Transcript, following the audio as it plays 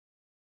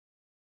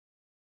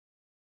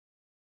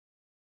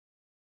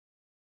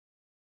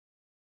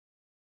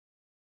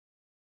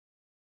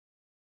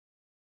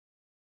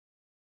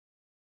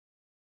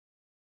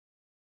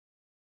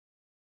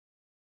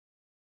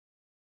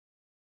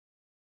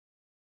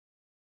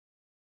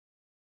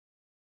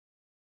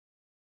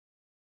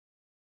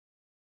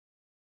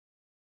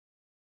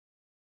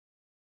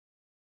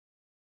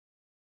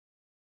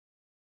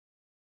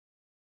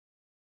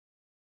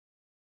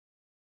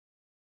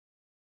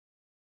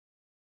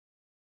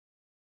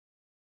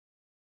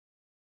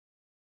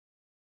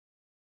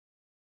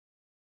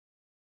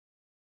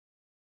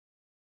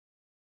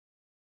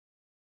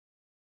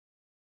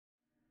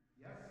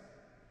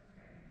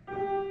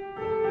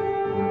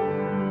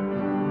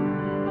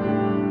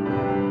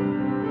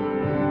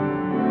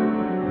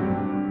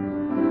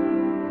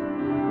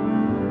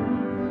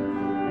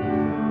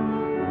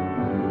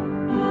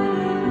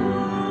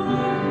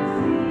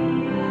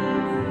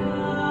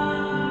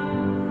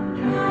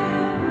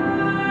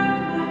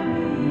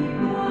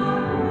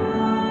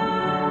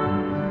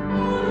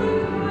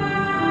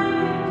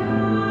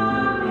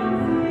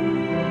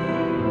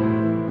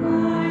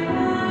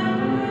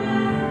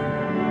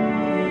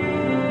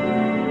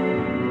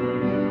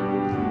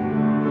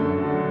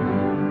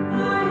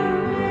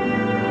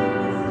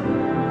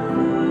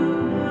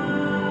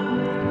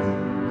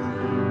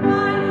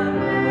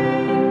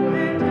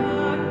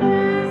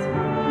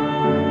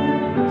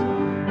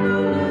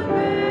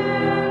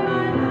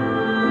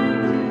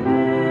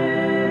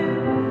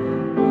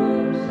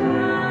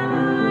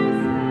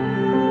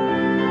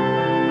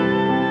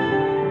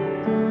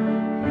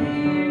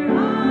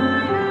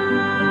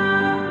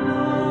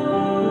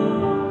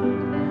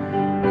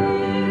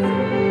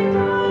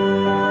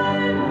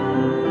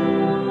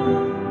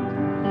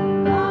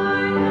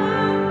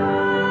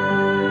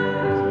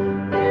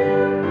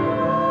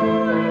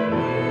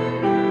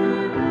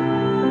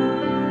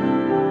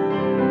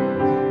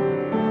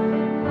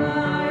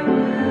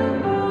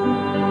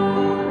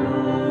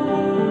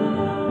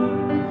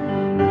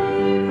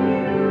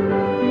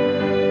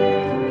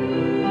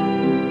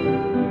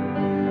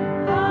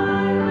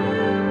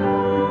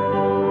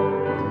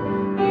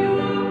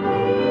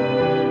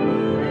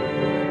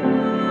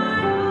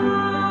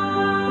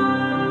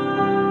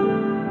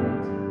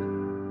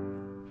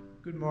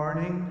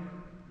morning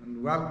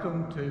and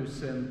welcome to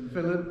St.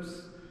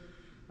 Philip's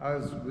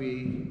as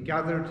we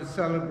gather to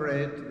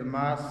celebrate the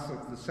Mass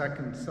of the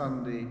second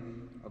Sunday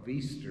of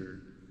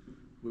Easter.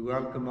 We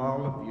welcome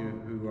all of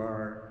you who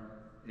are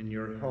in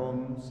your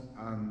homes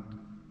and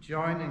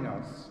joining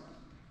us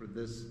for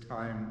this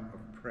time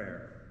of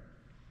prayer.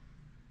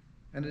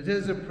 And it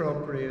is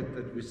appropriate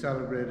that we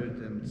celebrate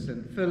it in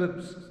St.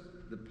 Philip's,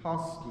 the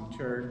Apostle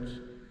Church,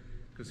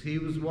 because he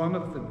was one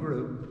of the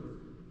group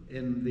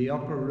in the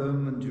upper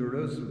room in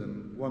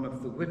Jerusalem, one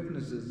of the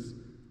witnesses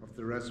of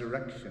the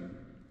resurrection.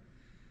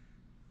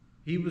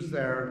 He was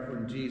there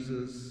when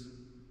Jesus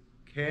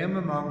came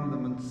among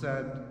them and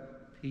said,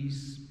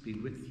 "Peace be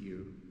with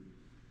you."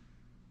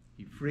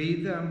 He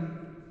freed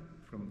them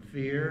from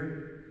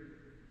fear.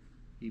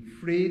 He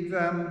freed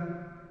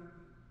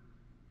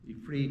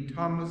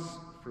Thomas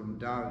from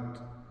doubt,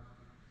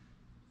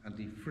 and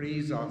he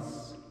frees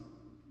us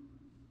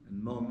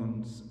in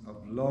moments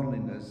of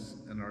loneliness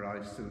in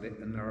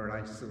our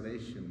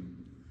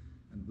isolation,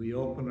 and we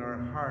open our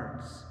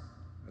hearts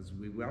as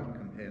we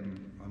welcome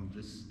him on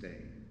this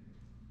day.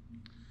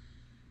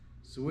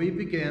 So we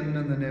begin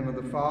in the name of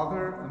the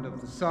Father, and of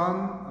the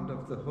Son, and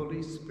of the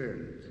Holy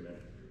Spirit.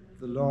 Amen.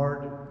 The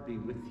Lord be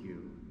with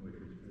you.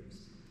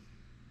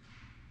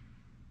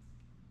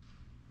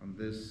 On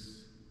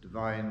this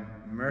Divine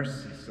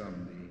Mercy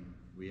Sunday,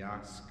 we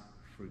ask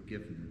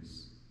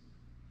forgiveness.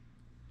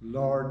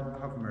 Lord,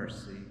 have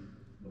mercy.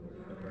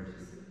 Lord, have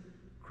mercy.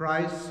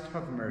 Christ,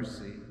 have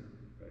mercy.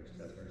 Christ,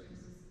 have mercy.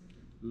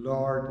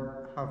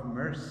 Lord, have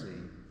mercy.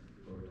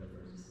 Lord, have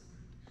mercy.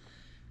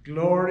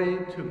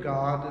 Glory to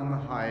God in the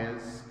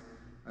highest,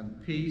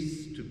 and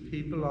peace to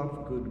people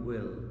of good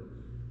will.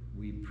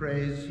 We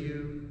praise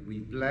you, we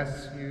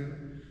bless you,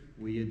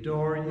 we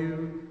adore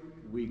you,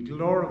 we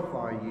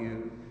glorify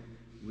you,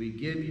 we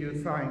give you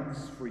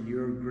thanks for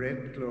your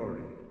great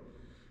glory.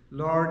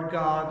 Lord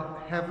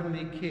God,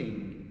 heavenly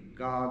King,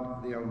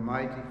 God the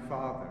Almighty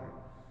Father,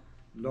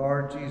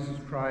 Lord Jesus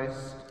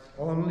Christ,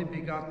 only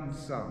begotten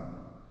Son,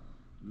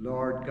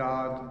 Lord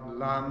God,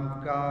 Lamb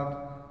of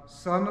God,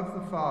 Son of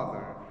the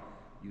Father,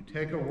 you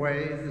take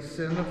away the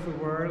sin of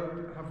the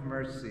world, have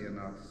mercy on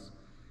us.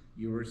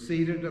 You are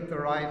seated at the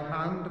right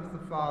hand of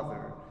the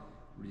Father,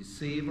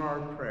 receive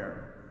our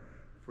prayer.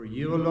 For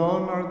you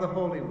alone are the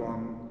Holy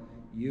One,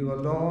 you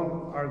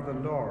alone are the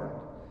Lord,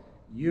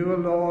 you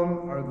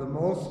alone are the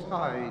Most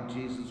High,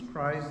 Jesus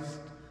Christ,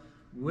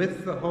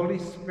 with the Holy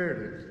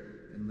Spirit,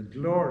 in the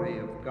glory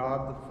of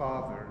God the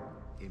Father.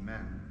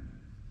 Amen.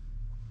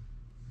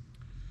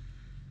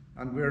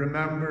 And we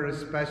remember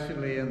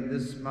especially in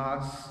this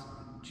Mass,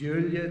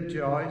 Julia,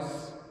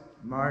 Joyce,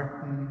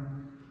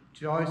 Martin,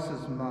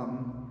 Joyce's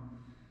mum,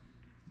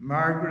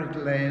 Margaret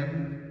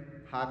Lane,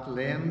 Pat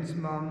Lane's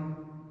mum,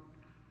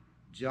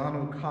 John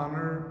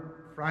O'Connor,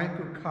 Frank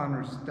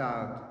O'Connor's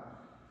dad,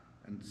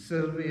 and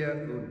Sylvia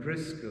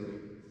O'Driscoll,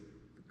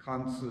 the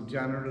Consul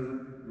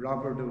General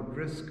Robert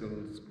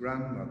O'Driscoll's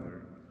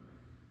grandmother,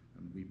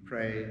 and we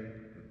pray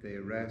that they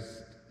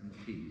rest in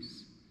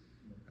peace.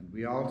 And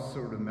we also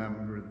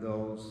remember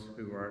those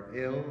who are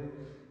ill,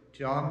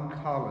 John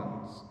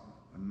Collins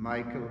and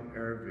Michael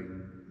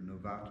Irving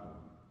Novato.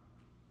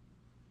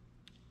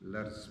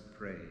 Let us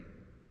pray.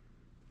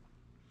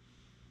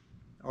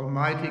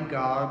 Almighty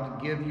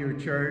God, give your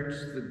church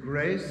the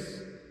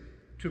grace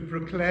to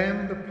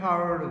proclaim the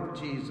power of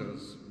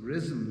Jesus,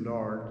 risen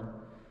Lord.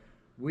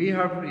 We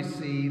have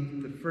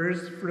received the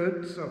first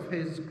fruits of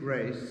his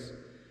grace.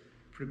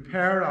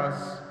 Prepare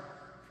us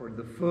for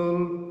the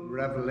full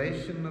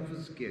revelation of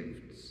his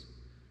gifts.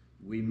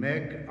 We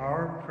make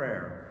our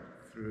prayer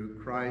through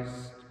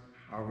Christ,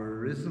 our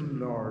risen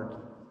Lord.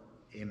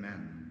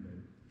 Amen.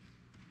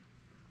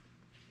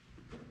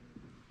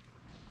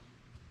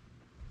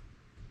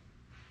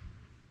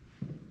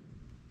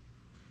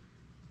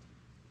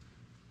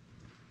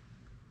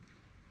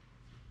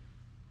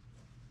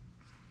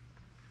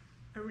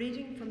 A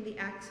reading from the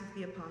Acts of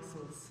the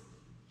Apostles.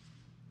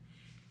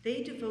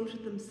 They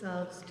devoted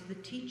themselves to the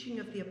teaching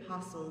of the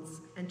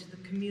apostles and to the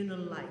communal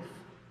life,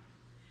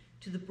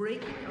 to the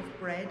breaking of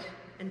bread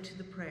and to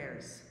the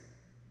prayers.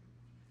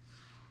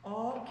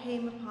 Awe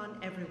came upon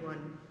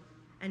everyone,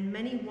 and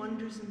many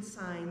wonders and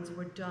signs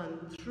were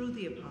done through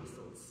the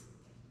apostles.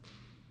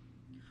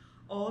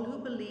 All who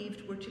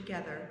believed were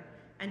together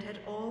and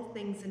had all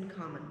things in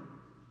common.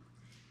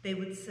 They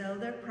would sell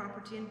their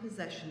property and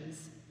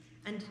possessions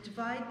and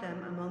divide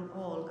them among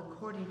all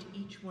according to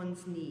each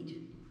one's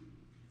need.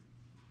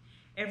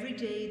 Every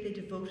day they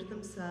devoted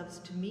themselves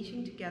to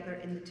meeting together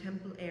in the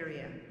temple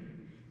area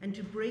and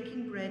to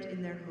breaking bread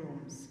in their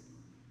homes.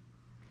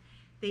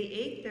 They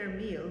ate their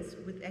meals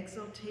with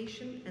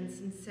exaltation and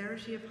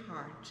sincerity of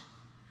heart,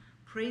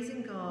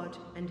 praising God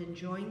and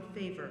enjoying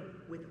favor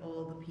with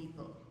all the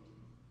people.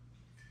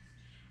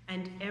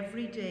 And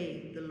every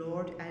day the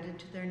Lord added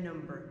to their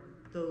number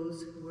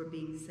those who were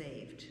being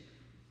saved.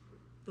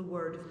 The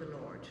word of the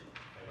Lord.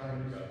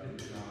 Thanks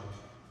be to God.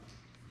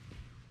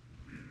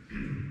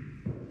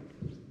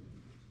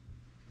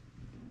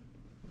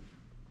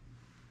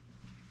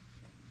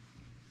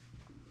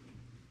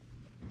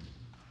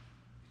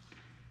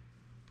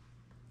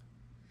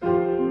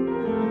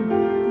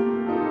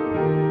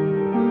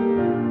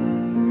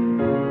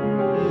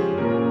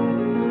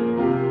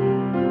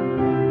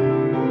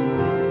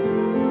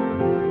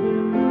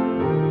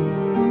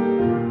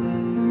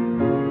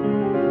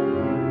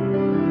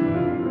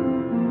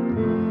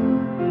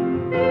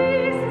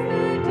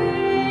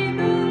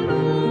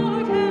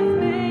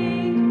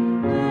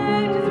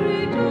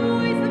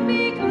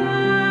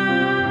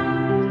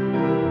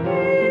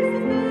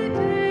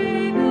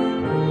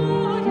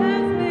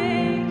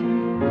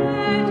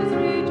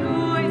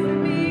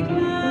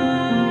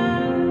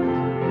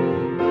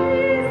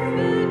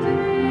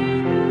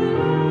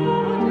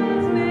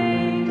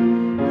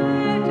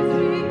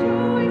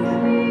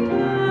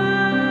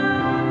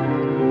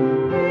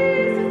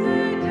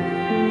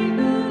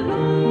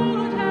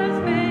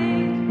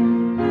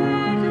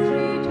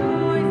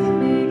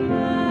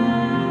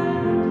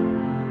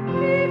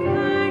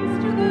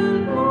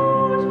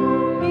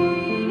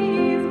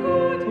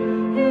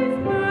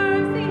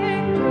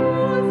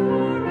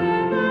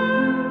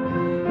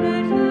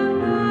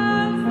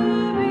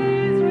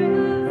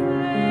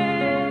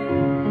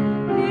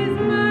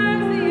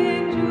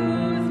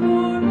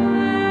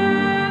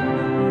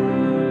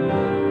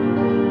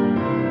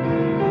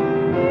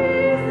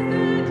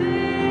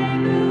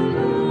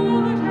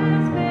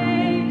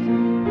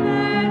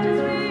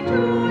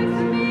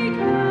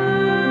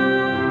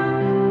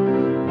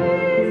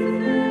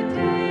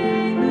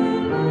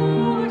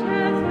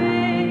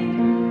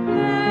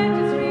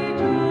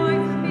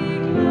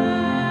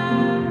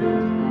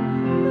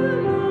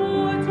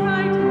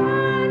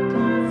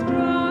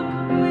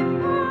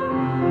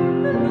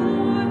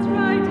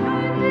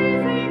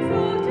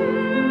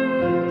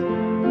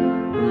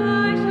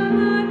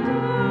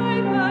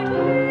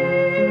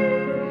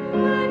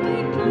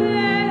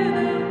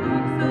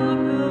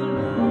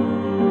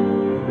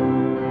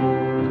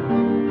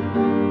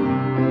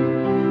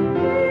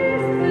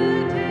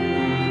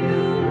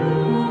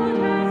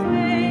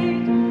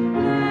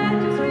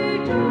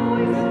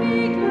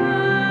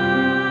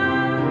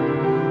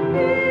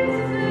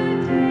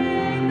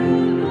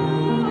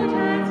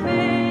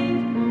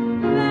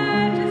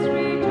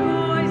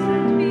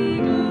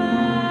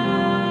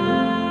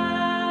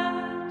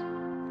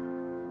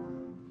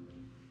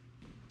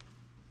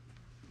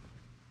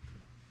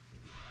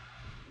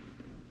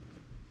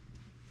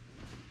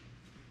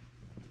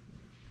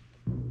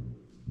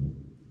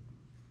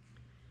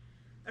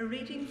 A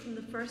reading from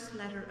the first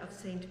letter of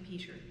St.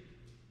 Peter.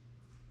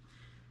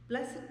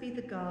 Blessed be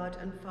the God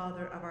and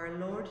Father of our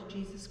Lord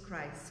Jesus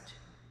Christ,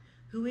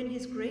 who in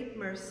his great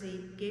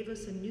mercy gave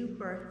us a new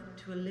birth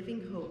to a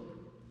living hope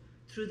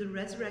through the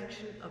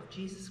resurrection of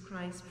Jesus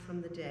Christ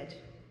from the dead,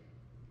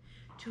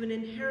 to an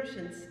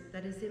inheritance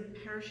that is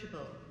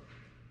imperishable,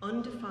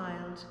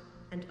 undefiled,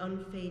 and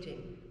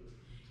unfading,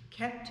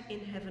 kept in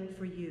heaven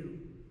for you,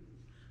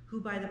 who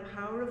by the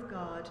power of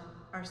God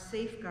are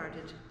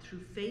safeguarded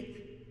through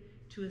faith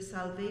to a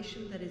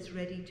salvation that is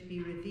ready to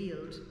be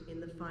revealed in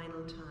the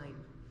final time.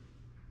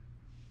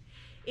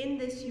 In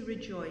this you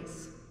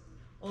rejoice,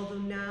 although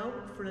now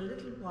for a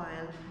little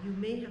while you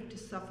may have to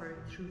suffer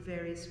through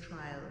various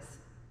trials,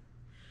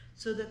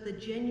 so that the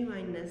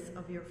genuineness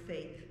of your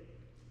faith,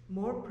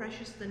 more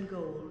precious than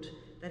gold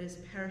that is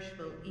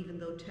perishable even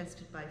though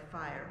tested by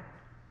fire,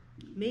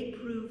 may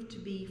prove to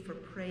be for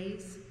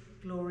praise,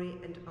 glory,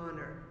 and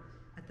honor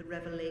at the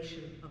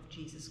revelation of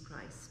Jesus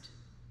Christ.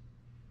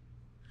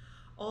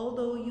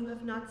 Although you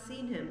have not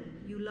seen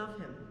him, you love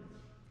him.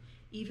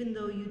 Even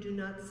though you do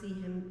not see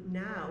him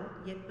now,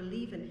 yet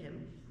believe in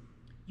him,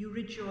 you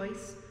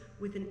rejoice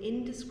with an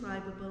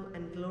indescribable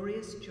and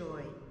glorious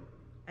joy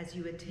as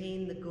you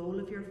attain the goal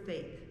of your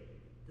faith,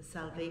 the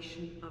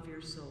salvation of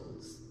your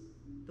souls.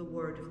 The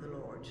word of the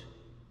Lord.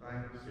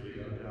 Thanks be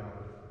to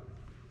God.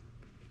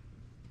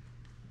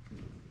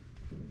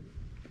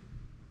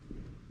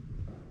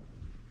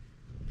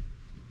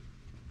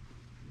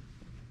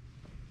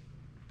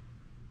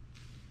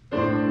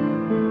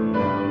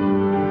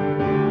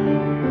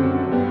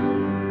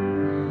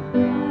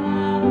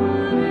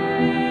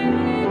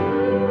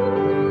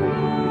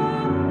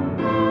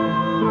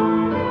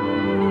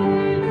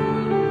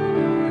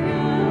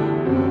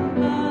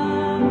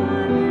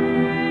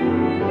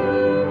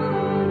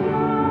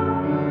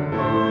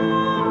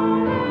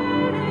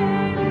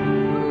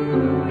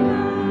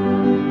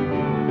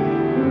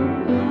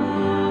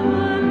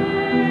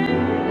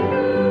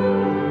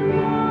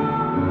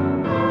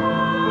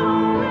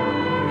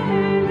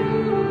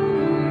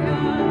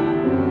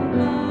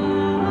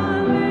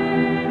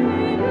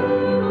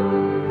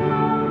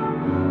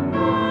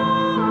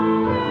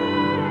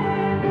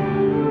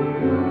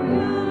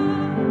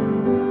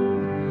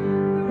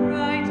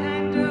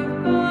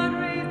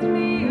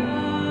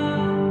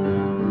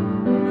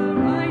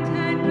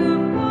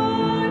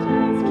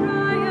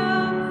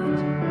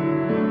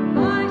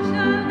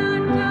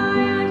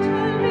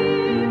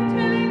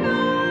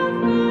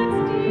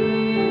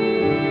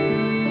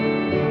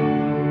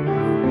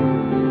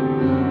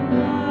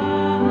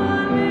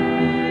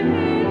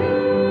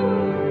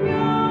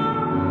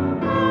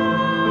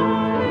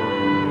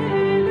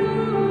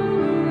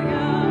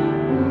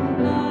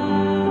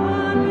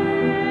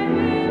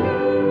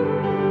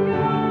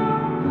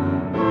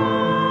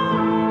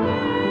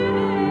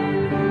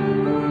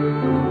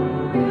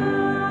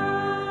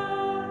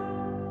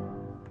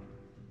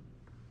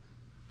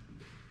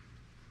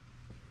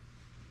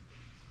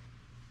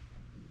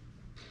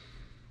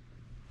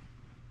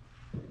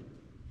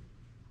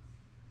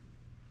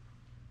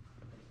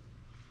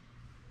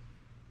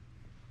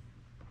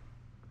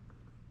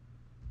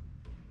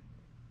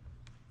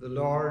 The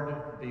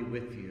Lord be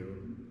with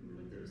you.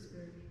 With your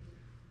spirit.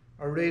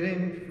 A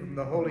reading from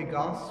the Holy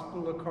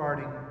Gospel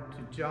according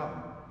to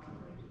John.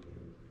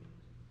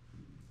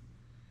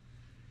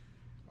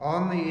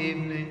 On the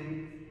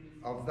evening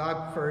of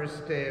that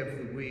first day of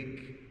the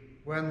week,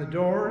 when the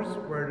doors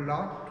were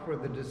locked where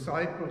the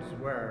disciples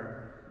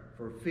were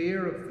for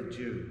fear of the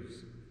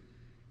Jews,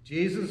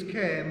 Jesus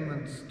came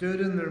and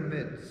stood in their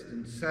midst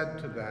and said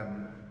to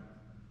them,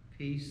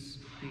 "Peace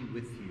be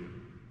with you."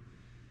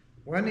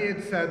 When he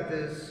had said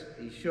this,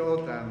 he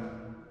showed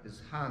them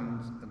his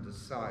hands and his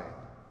side.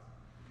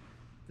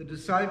 The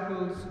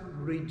disciples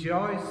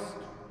rejoiced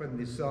when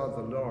they saw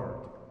the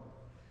Lord.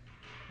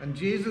 And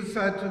Jesus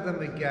said to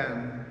them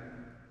again,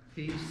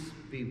 "Peace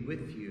be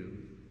with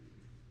you.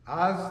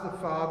 As the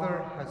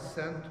Father has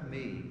sent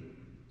me,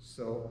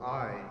 so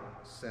I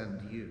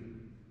send you."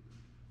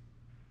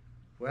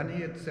 When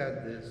he had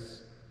said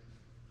this,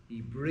 he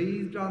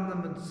breathed on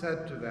them and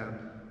said to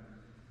them,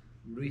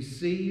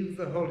 "Receive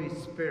the Holy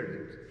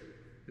Spirit.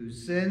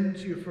 Whose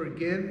sins you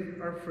forgive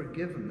are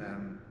forgiven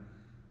them,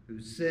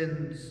 whose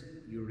sins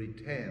you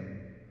retain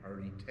are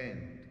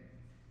retained."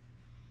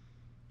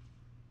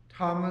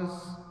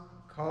 Thomas,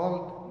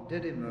 called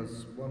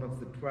Didymus, one of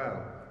the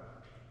 12,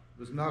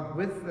 was not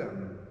with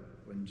them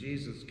when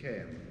Jesus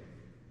came.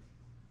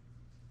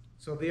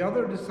 So the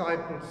other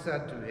disciples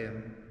said to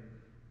him,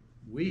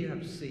 "We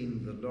have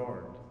seen the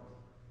Lord."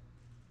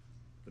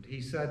 But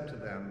he said to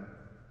them,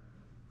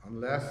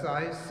 "Unless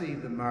I see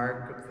the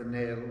mark of the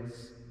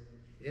nails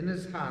in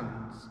his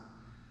hands,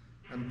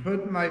 and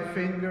put my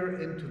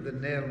finger into the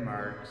nail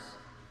marks,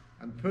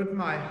 and put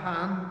my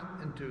hand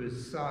into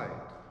his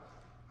side,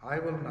 I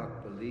will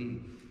not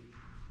believe."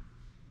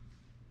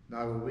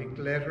 Now a week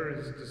later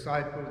his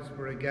disciples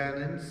were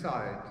again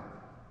inside,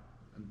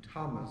 and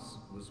Thomas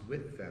was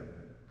with them.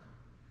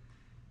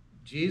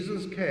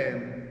 Jesus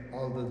came,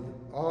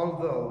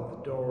 although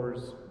the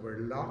doors were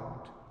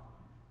locked,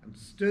 and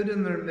stood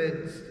in their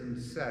midst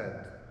and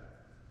said,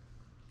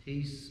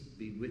 "Peace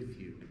be with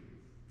you."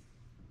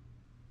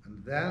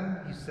 And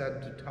then he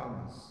said to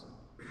Thomas,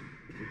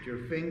 "Put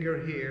your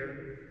finger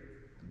here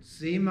and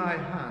see my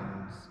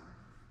hands,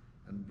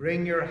 and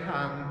bring your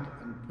hand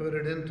and put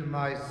it into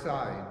my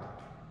side,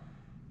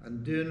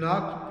 and do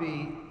not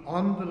be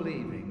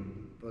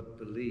unbelieving, but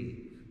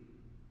believe."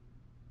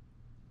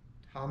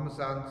 Thomas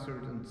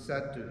answered and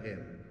said to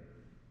him,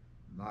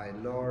 "My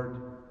Lord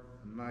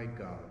and my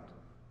God."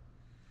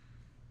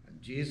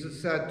 And Jesus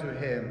said to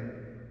him,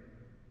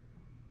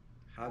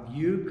 "Have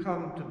you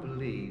come to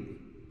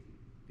believe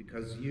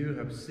because you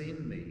have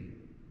seen me?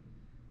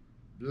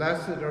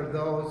 Blessed are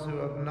those who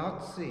have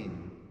not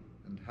seen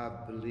and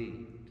have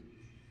believed."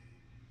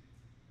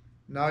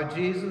 Now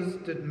Jesus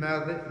did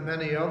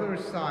many other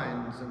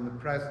signs in the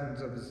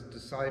presence of his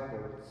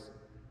disciples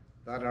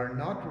that are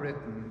not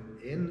written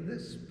in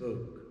this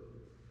book,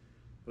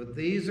 but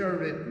these are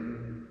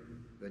written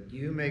that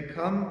you may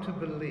come to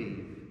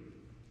believe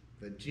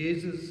that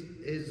Jesus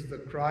is the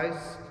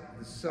Christ,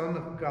 the Son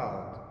of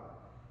God,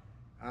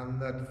 and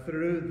that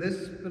through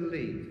this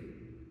belief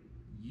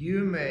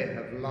you may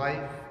have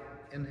life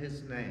in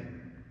his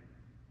name.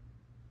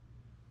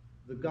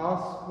 The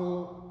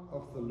Gospel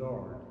of the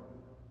Lord.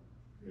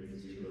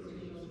 Praise to you, Lord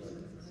Jesus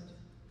Christ.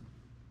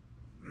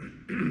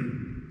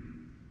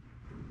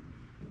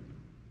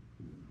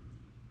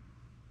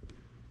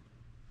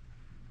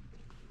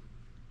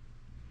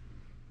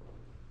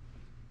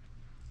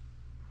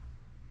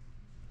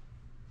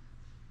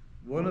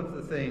 One of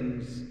the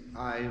things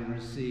I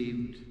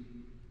received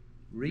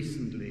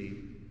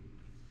recently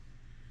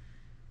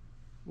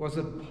was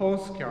a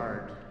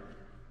postcard.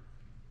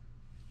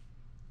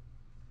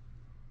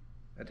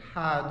 It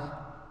had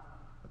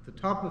at the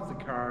top of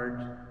the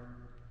card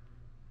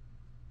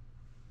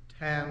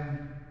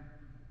 10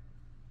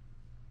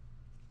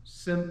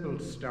 simple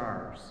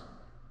stars,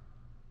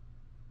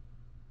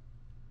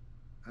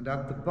 and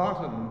at the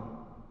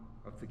bottom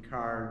of the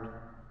card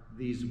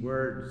these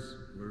words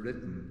were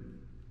written.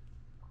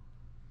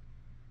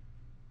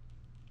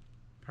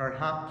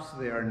 Perhaps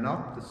they are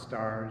not the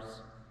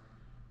stars,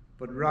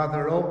 but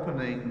rather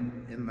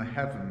opening in the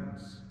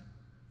heavens,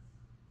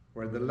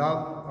 where the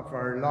love of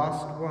our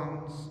lost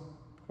ones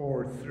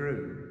pour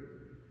through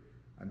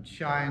and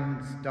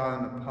shines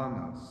down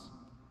upon us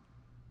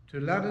to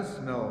let us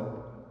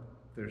know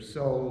their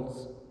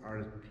souls are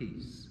at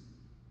peace.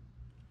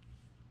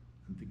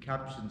 And the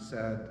caption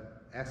said,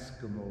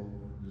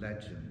 "Eskimo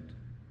legend."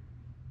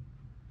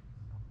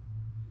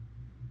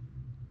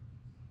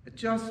 It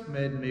just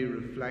made me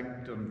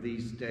reflect on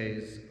these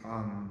days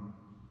on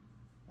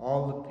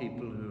all the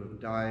people who have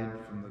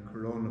died from the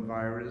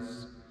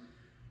coronavirus,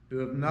 who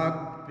have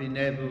not been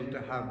able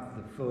to have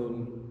the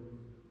full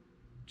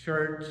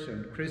church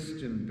and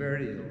Christian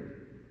burial.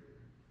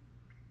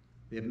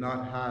 They have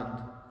not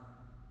had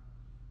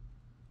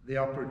the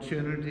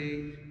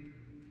opportunity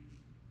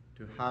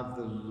to have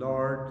the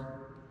Lord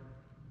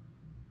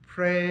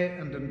pray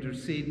and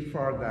intercede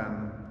for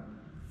them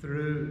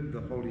through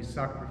the holy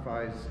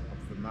sacrifice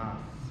of the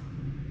Mass.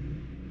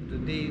 And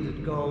indeed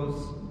it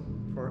goes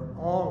for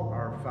all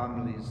our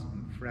families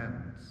and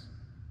friends.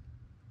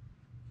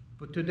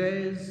 But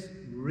today's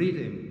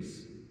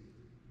readings,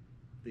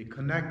 they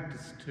connect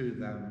us to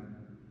them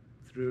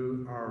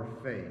through our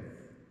faith.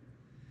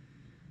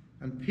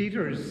 And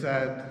Peter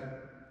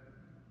said,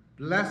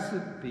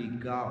 "Blessed be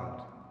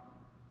God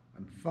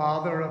and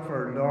Father of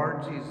our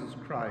Lord Jesus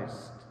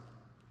Christ.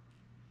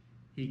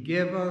 He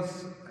gave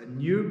us a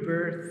new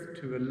birth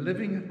to a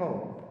living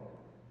hope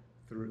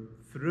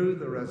through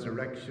the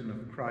resurrection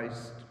of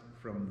Christ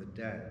from the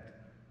dead."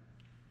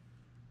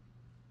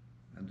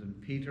 And in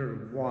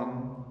Peter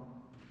 1,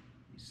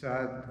 he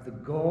said, "The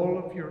goal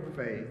of your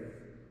faith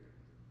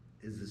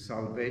is the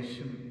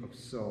salvation of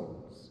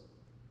souls."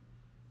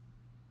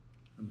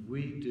 And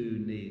we do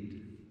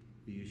need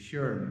the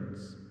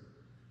assurance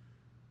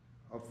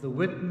of the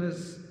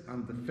witness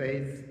and the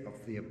faith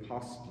of the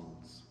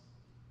apostles.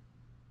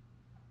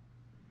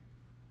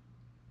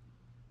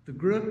 The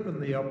group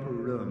in the upper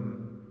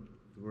room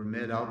were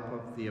made up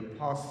of the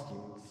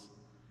apostles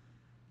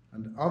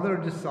and other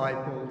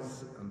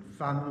disciples and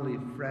family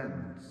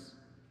friends.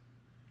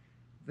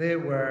 They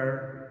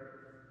were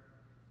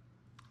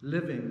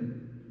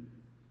living,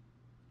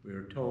 we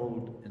are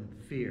told, in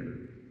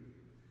fear.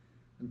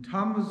 And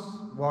Thomas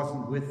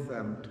wasn't with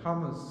them.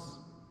 Thomas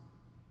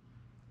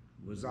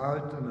was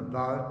out and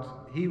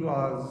about. He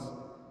was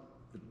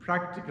the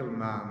practical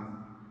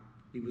man.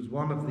 He was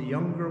one of the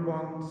younger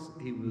ones.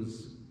 He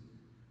was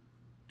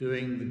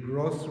doing the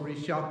grocery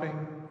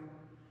shopping.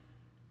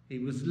 He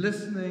was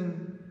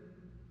listening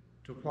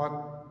to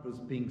what was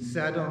being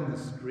said on the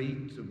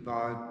street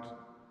about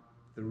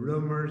the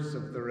rumors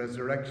of the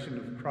resurrection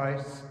of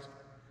Christ.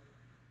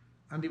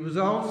 And he was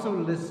also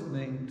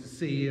listening to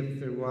see if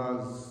there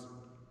was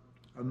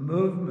a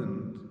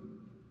movement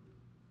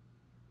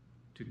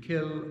to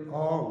kill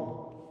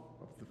all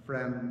of the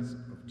friends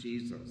of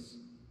Jesus.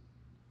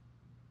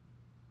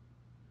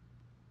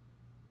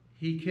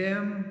 He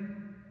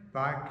came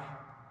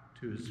back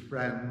to his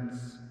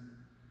friends,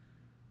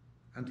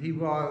 and he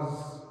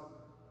was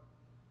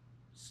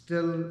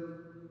still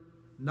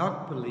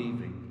not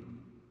believing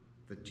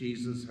that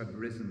Jesus had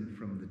risen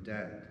from the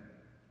dead.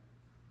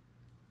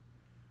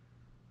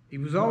 He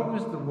was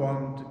always the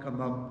one to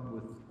come up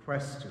with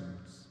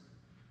questions.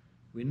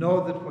 We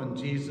know that when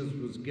Jesus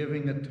was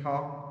giving a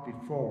talk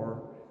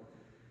before,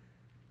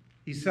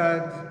 he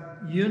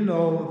said, "You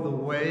know the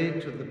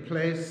way to the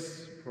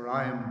place where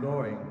I am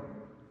going."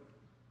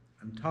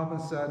 And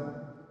Thomas said,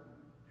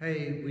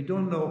 "Hey, we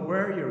don't know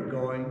where you're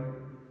going.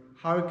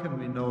 How can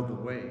we know the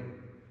way?"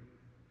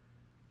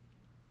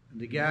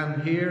 And again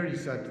here he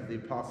said to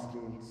the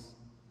apostles,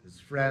 his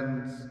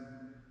friends,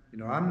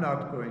 I'm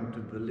not going to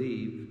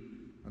believe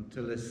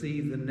until I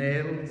see the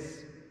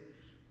nails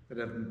that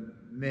have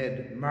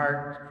made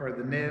marks, where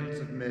the nails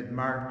have made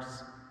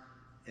marks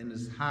in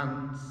his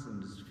hands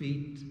and his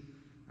feet,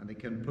 and I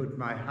can put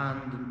my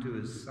hand into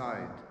his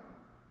side.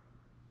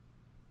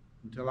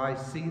 Until I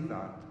see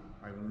that,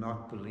 I will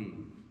not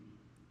believe.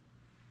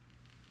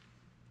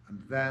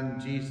 And then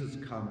Jesus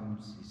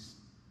comes, he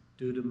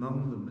stood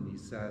among them, and he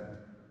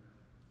said,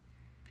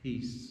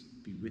 "Peace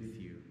be with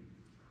you."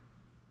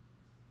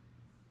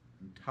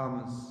 And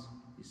Thomas,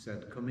 he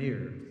said, "Come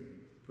here,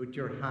 put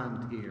your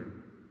hand here.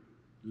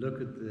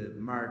 Look at the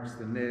marks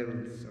the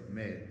nails have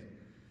made.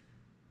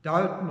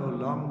 Doubt no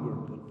longer,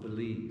 but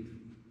believe."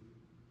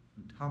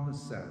 And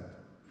Thomas said,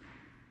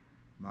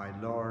 "My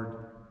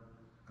Lord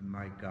and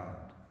my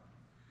God."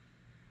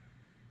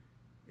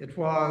 It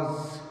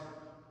was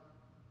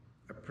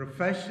a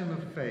profession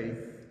of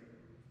faith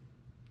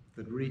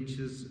that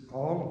reaches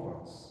all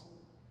of us.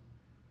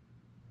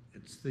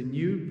 It's the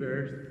new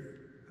birth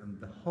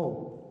and the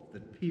hope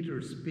that Peter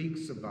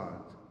speaks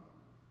about.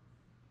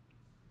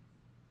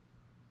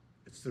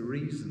 It's the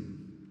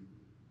reason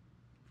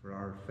for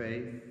our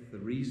faith, the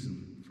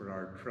reason for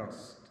our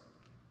trust.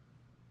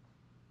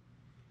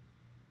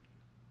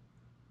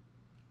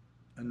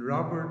 And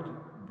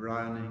Robert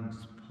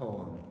Browning's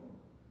poem,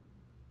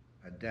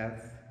 "A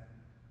Death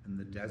in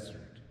the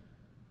Desert,"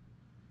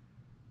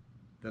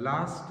 the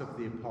last of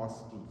the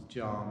apostles,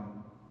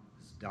 John,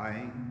 is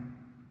dying.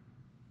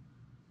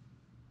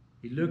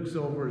 He looks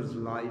over his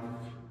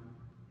life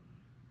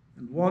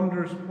and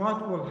wonders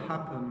what will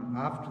happen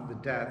after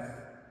the death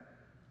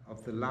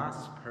of the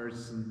last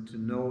person to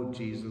know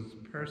Jesus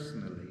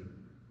personally.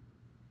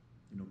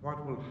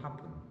 What will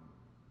happen?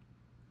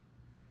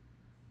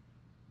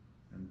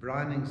 And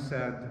Browning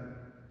said,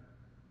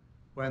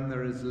 "When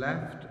there is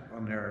left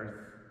on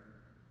earth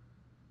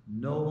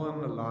no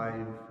one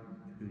alive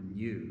who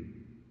knew,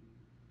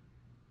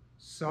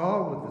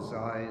 saw with his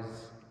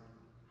eyes,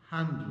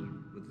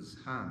 handled with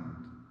his hand,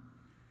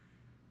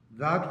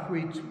 that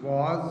which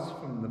was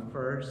from the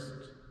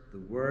first the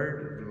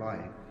word of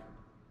life,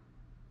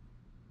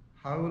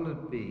 how will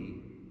it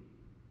be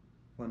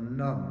when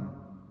none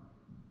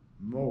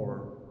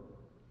more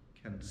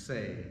can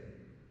say,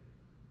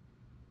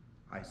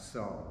 'I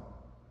saw'?"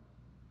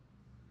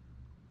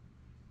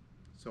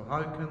 So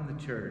how can the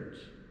church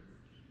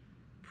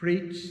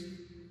preach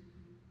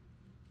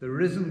the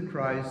risen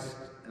Christ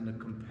in a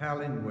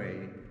compelling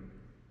way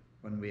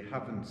when we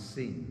haven't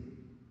seen?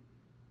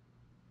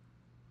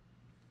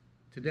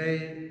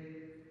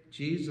 Today,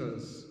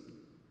 Jesus,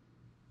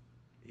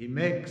 he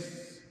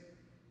makes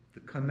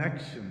the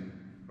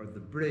connection or the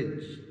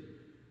bridge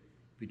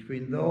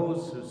between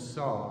those who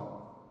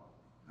saw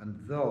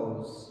and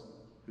those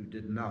who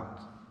did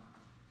not.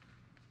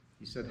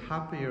 He said,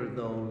 "Happy are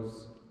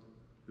those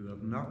who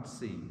have not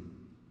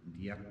seen and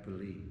yet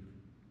believe."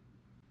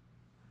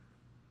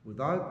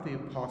 Without the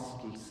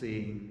apostles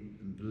seeing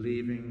and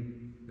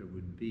believing, there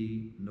would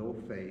be no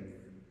faith.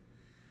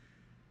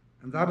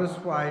 And that is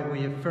why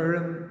we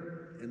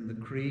affirm in the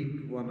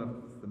Creed one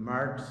of the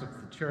marks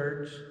of the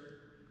Church.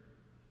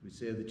 We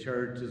say the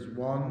Church is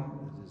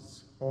one, it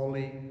is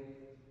holy,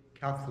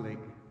 Catholic,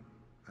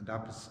 and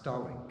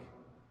apostolic.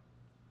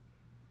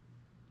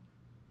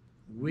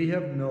 We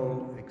have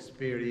no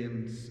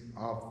experience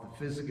of the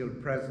physical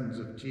presence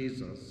of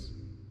Jesus,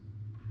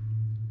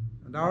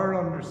 and our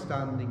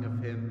understanding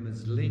of him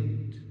is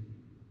linked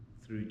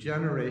through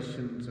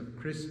generations of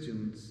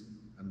Christians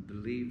and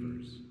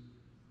believers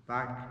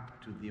back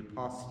to the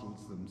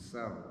apostles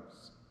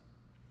themselves.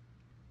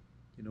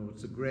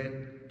 It's a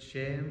great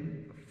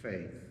chain of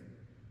faith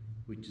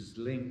which is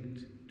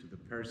linked to the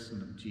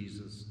person of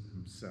Jesus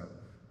himself.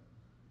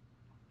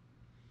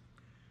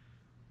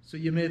 So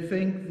you may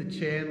think the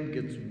chain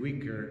gets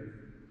weaker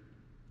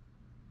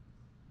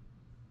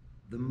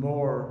the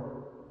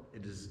more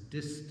it is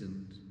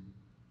distant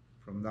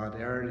from that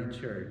early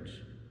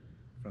church,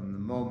 from the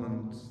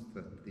moment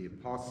that the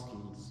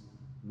apostles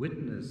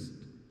witnessed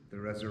the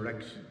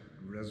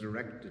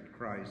resurrected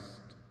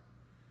Christ.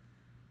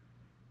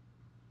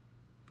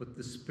 But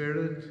the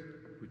Spirit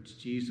which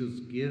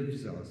Jesus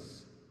gives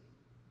us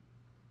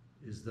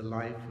is the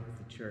life of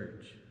the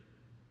church.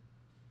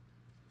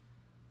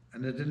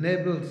 And it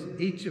enables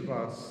each of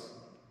us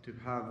to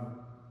have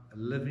a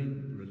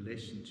living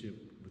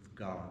relationship with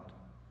God,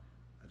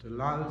 that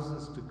allows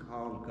us to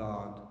call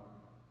God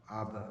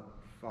Abba,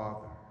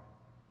 Father.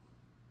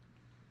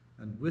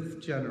 And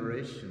with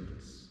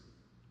generations,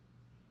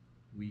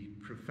 we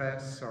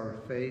profess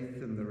our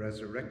faith in the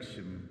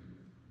resurrection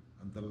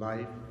and the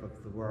life of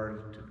the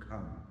world to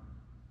come.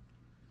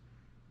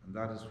 And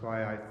that is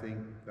why I think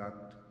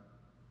that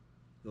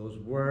those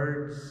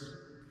words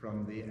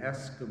from the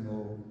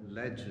Eskimo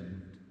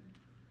legend,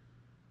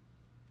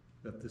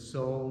 that the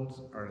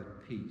souls are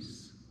at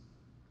peace,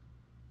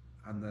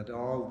 and that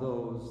all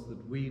those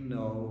that we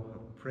know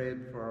have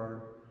prayed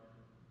for,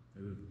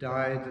 who have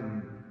died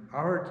in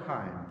our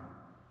time,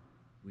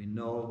 we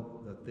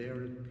know that they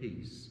are at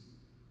peace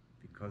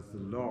because the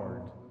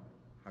Lord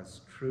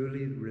has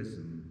truly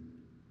risen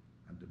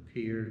and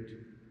appeared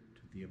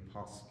to the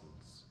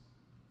apostles.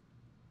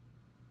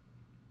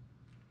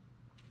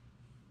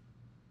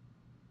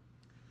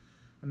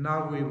 And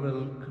now we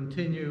will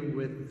continue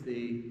with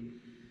the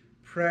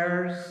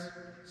prayers,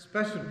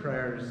 special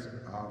prayers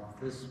of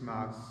this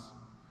Mass.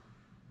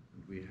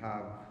 And we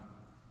have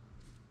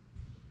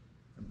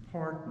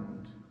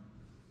important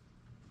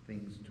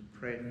things to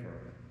pray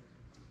for.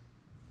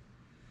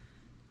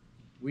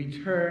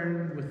 We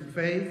turn with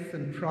faith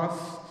and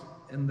trust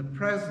in the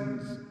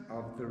presence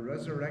of the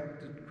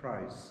resurrected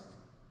Christ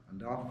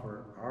and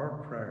offer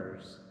our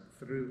prayers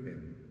through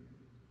him.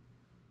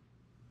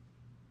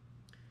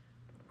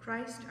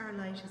 Christ our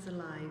light is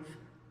alive.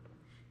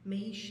 May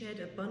he shed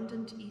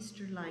abundant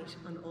Easter light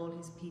on all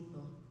his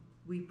people.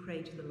 We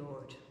pray to the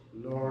Lord.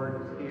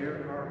 Lord,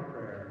 hear our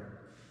prayer.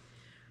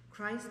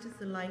 Christ is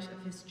the light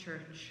of his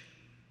church.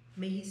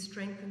 May he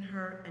strengthen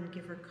her and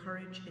give her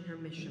courage in her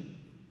mission.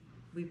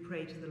 We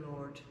pray to the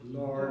Lord.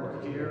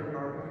 Lord, hear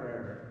our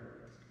prayer.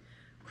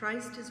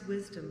 Christ is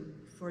wisdom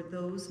for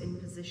those in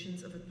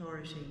positions of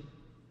authority.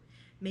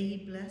 May he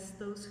bless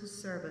those who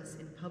serve us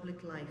in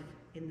public life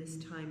in this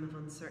time of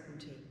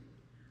uncertainty.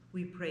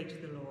 We pray to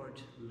the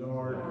Lord.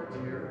 Lord,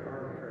 hear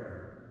our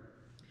prayer.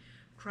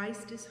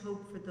 Christ is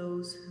hope for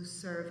those who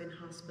serve in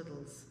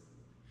hospitals.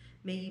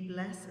 May he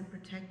bless and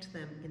protect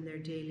them in their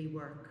daily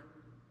work.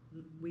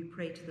 We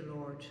pray to the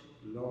Lord.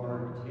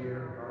 Lord, hear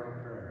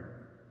our prayer.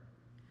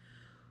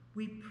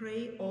 We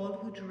pray all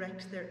who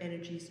direct their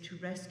energies to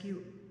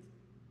rescue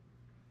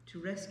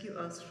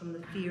us from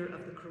the fear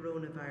of the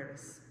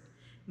coronavirus.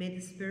 May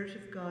the Spirit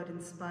of God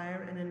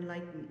inspire and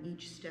enlighten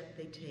each step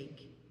they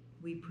take.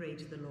 We pray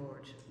to the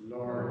Lord.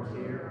 Lord,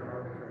 hear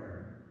our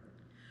prayer.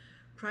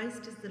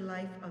 Christ is the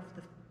life of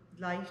the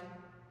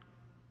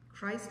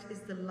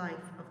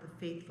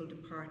faithful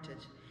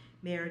departed.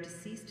 May our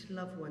deceased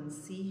loved ones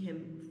see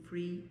him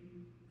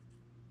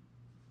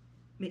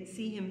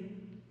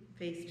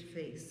face to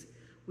face.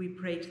 We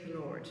pray to the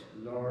Lord.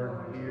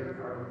 Lord, hear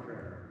our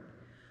prayer.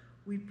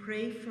 We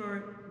pray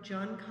for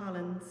John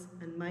Collins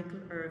and Michael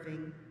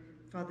Irving,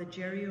 Father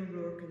Jerry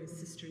O'Rourke and his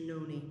sister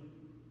Noni,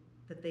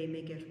 that they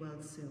may get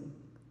well soon.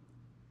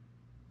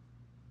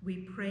 We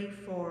pray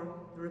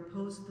for the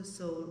repose of the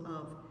soul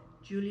of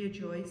Julia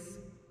Joyce,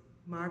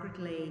 Margaret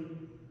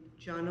Lane,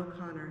 John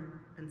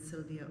O'Connor, and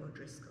Sylvia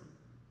O'Driscoll.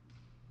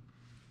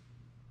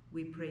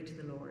 We pray to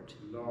the Lord.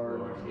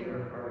 Lord,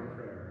 hear our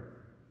prayer.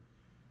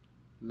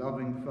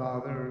 Loving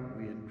Father,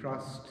 we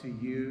entrust to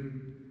you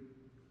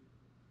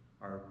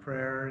our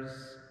prayers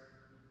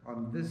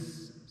on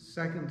this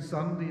second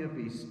Sunday of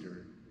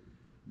Easter,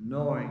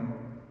 knowing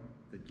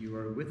that you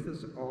are with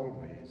us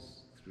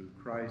always through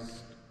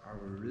Christ, our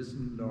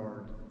risen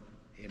Lord.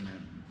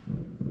 Amen.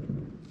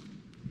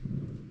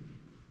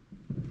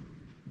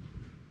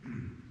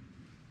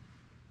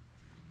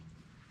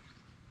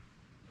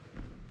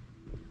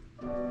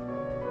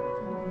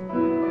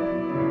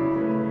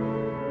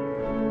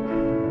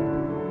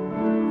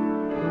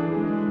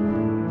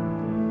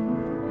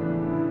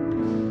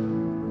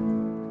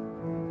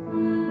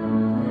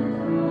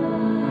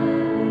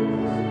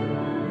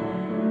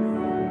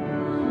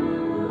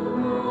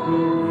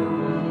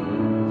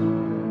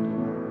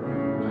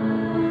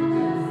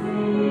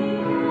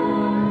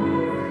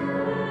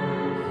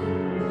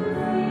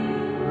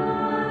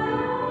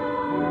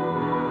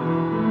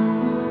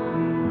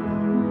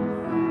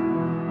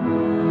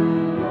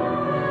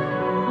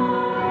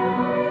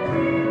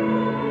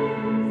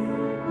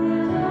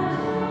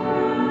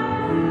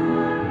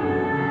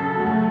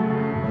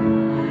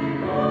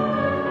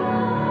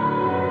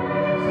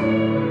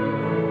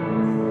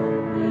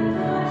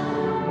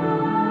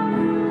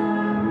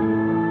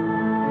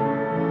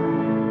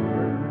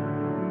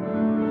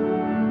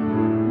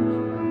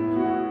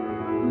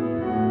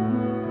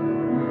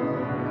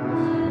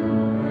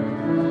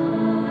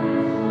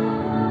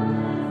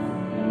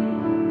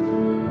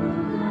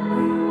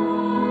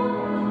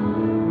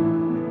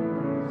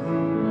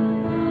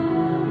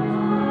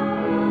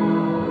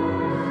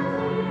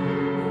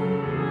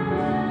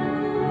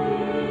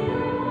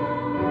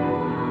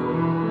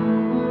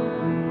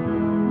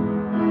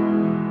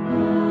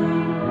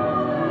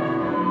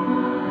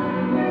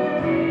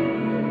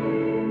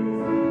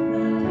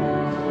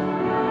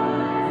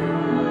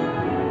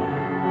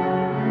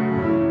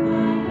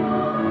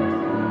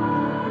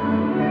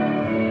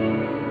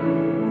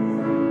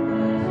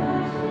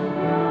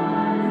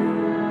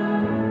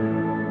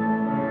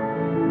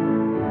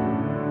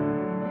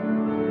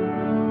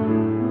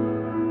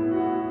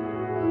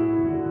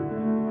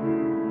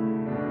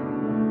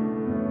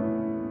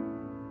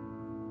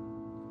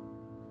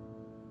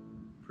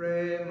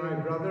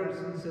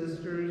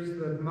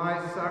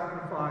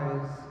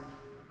 sacrifice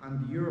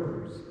and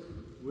yours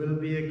will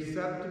be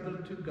acceptable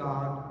to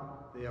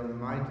God, the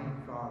Almighty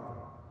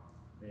Father.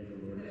 May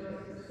the Lord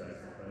accept the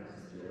sacrifice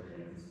into your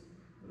hands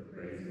for the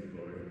praise and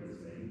glory of his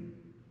name,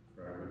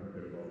 forever and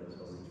good of all this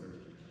holy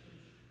church.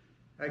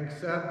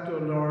 Accept, O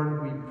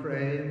Lord, we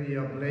pray, the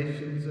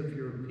oblations of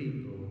your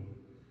people,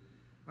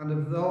 and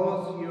of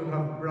those you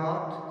have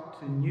brought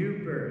to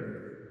new birth,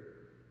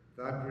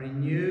 that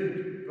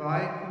renewed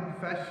by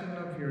confession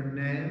of your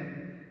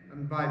name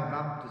and by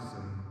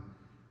baptism,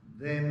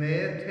 they may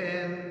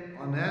attain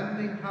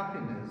unending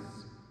happiness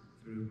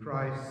through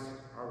Christ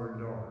our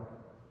Lord.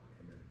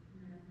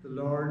 Amen. The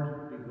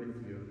Lord be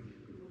with you.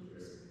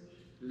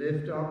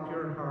 Lift up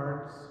your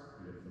hearts.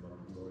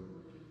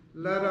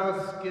 Let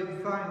us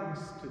give thanks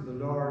to the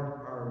Lord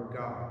our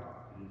God.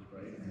 It is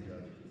right and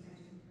just.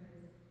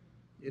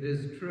 It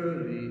is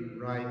truly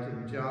right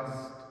and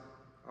just,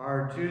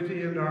 our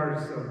duty and our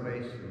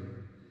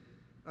salvation,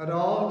 at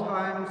all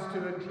times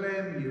to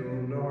acclaim you,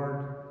 O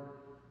Lord,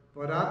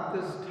 but at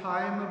this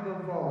time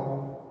above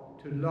all,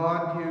 to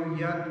laud you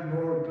yet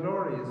more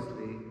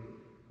gloriously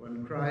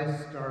when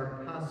Christ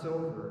our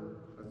Passover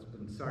has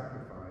been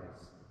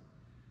sacrificed.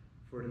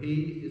 For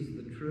he is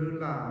the true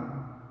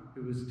Lamb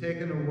who has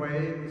taken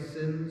away the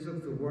sins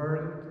of the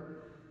world.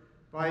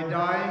 By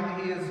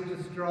dying he has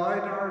destroyed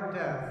our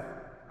death,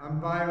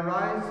 and by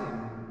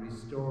rising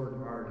restored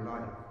our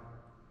life.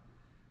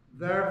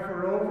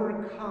 Therefore,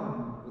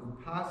 overcome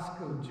with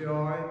paschal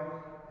joy,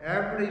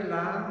 every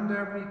land,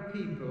 every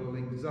people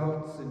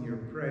exults in your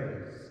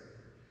praise,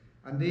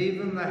 and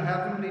even the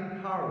heavenly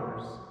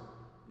powers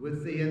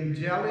with the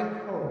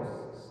angelic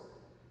hosts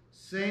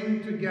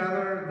sing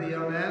together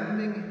the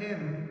unending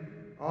hymn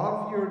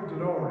of your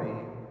glory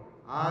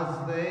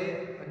as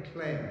they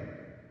acclaim.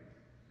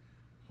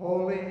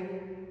 Holy,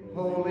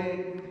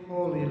 holy,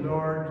 holy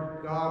Lord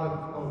God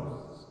of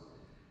hosts,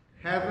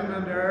 heaven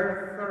and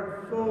earth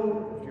are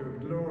full of your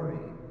glory.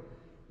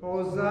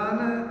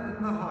 Hosanna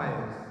in the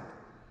highest.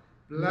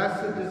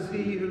 Blessed is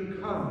he who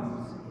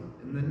comes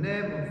in the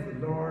name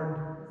of the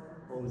Lord.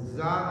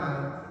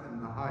 Hosanna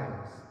in the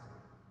highest.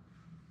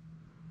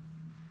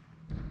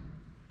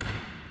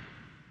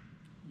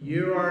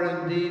 You are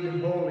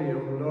indeed holy,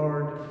 O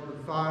Lord,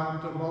 the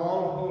fount of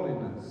all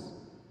holiness.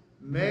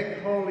 Make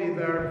holy,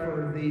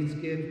 therefore, these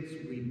gifts,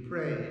 we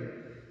pray,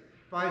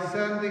 by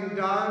sending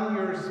down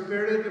your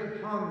Spirit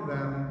upon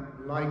them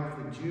like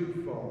the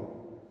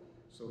dewfall,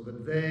 so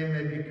that they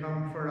may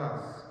become for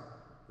us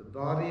the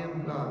body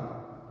and blood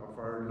of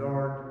our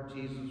Lord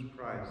Jesus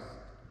Christ.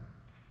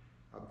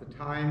 At the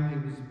time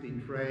he was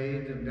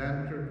betrayed and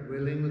entered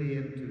willingly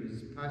into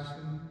his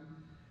passion,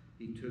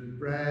 he took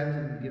bread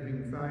and,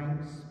 giving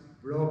thanks,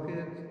 broke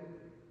it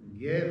and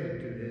gave it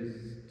to his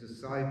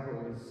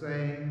disciples,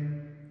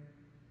 saying,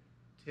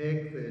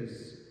 "Take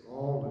this,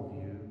 all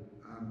of you,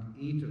 and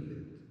eat of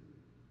it,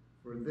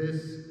 for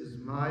this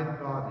is my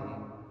body,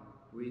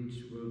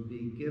 which will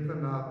be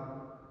given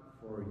up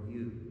for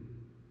you."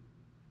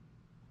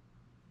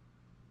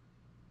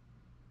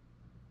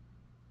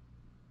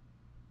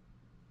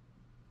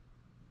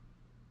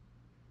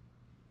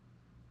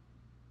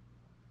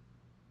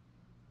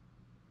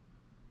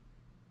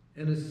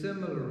 In a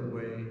similar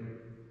way,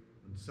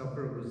 when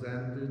supper was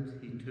ended,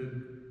 he took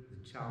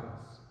the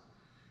chalice,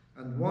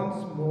 and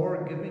once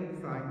more giving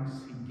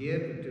thanks, he gave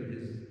it to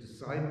his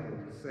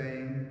disciples,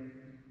 saying,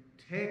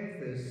 "Take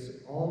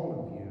this,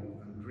 all of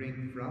you, and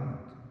drink from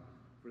it,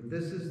 for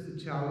this is the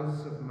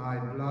chalice of my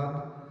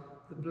blood,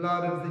 the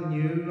blood of the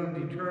new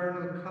and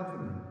eternal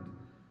covenant,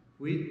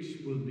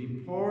 which will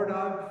be poured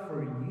out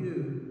for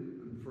you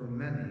and for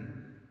many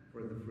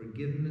for the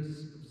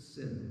forgiveness of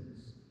sins.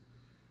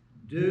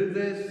 Do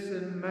this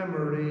in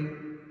memory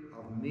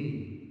of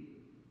me."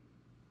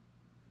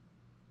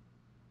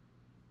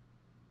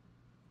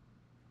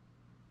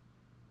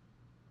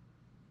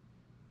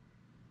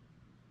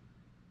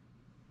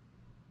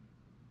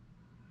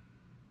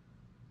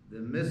 The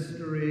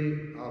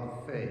mystery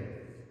of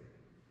faith.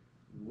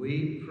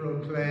 We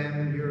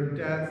proclaim your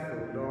death,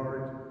 O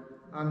Lord,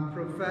 and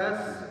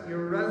profess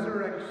your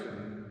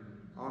resurrection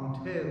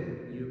until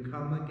you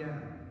come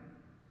again.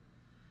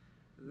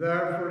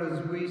 Therefore,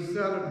 as we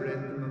celebrate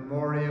the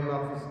memorial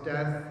of his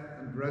death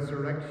and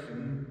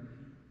resurrection,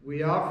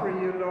 we offer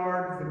you,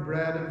 Lord, the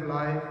bread of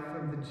life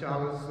and the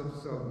chalice of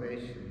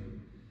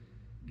salvation,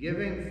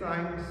 giving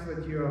thanks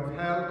that you have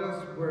held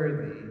us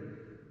worthy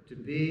to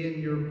be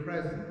in your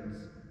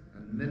presence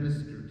and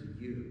minister to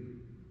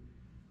you.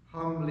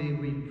 Humbly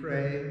we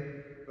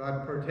pray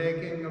that,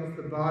 partaking of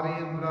the body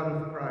and blood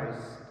of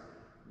Christ,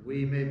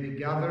 we may be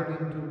gathered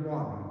into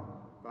one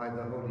by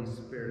the Holy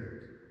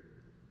Spirit.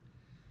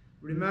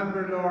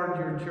 Remember, Lord,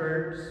 your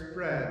church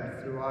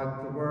spread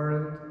throughout the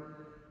world,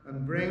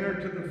 and bring her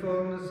to the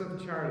fullness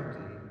of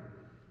charity,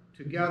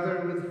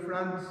 together with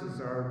Francis,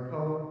 our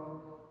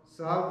Pope,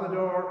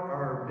 Salvador,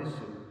 our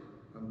Bishop,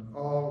 and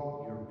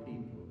all your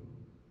people.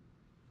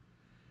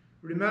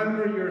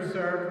 Remember your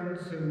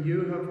servants whom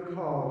you have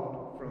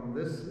called from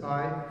this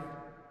life,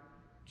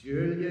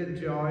 Julia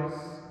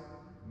Joyce,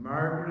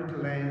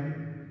 Margaret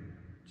Lane,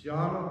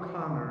 John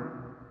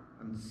O'Connor,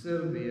 and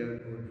Sylvia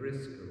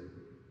O'Driscoll.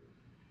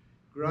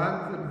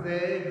 Grant that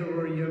they who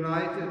were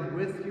united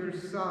with your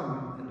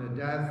Son in a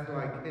death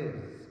like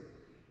his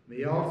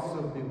may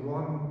also be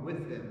one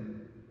with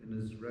him in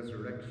his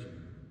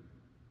resurrection.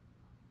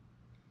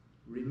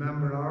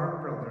 Remember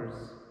our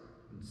brothers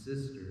and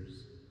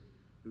sisters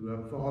who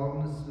have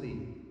fallen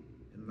asleep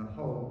in the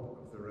hope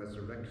of the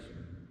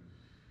resurrection,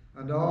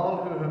 and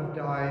all who have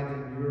died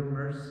in your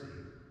mercy.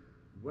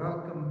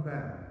 Welcome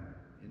them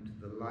into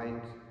the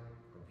light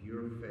of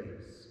your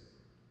face.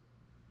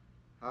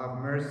 Have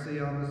mercy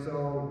on us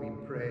all, we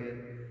pray,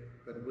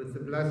 that with the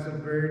Blessed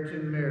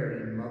Virgin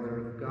Mary,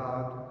 Mother of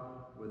God,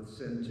 with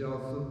Saint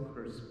Joseph,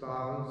 her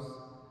spouse,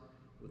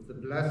 with the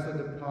blessed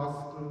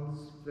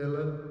apostles,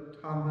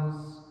 Philip,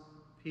 Thomas,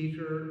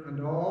 Peter,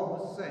 and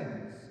all the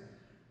saints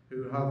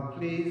who have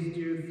pleased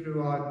you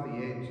throughout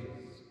the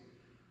ages,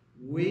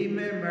 we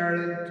may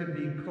merit to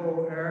be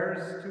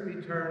co-heirs to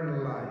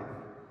eternal life,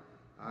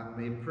 and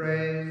may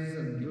praise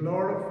and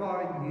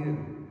glorify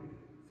you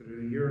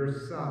through your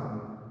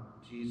Son,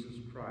 Jesus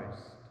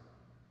Christ.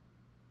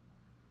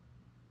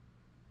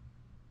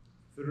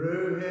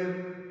 Through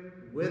him,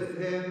 with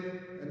him,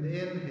 and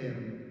in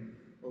him,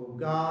 O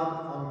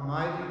God,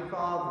 Almighty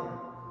Father,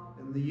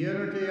 in the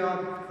unity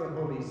of the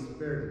Holy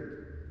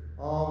Spirit,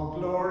 all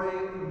glory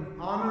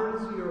and honor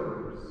is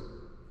yours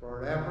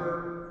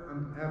forever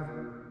and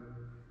ever.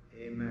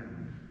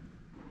 Amen.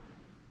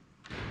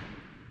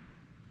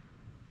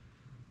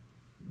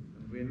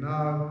 And we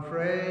now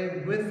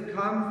pray with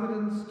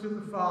confidence to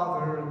the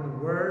Father in the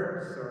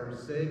words our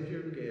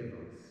Saviour gave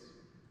us.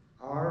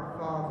 Our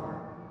Father,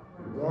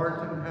 who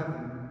art in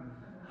heaven,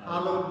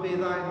 hallowed be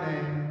thy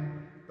name.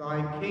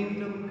 Thy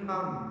kingdom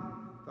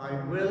come,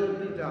 thy will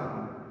be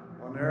done,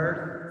 on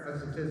earth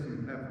as it is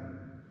in heaven.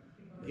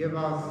 Give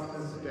us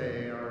this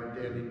day our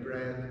daily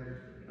bread,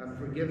 and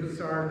forgive us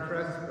our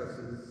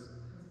trespasses,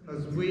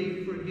 as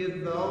we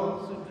forgive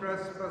those who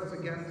trespass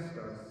against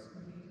us.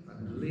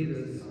 And lead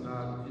us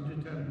not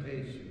into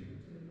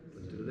temptation,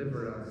 but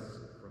deliver us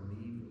from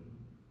evil.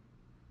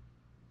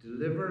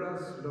 Deliver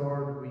us,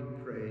 Lord, we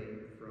pray,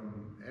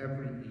 from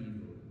every evil.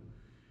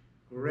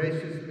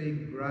 Graciously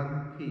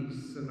grant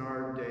peace in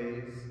our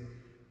days,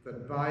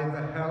 that by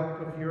the help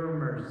of your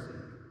mercy,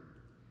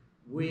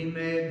 we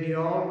may be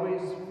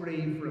always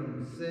free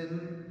from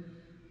sin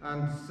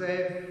and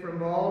safe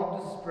from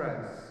all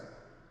distress,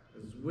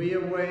 as we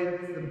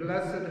await the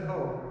blessed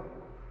hope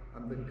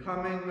and the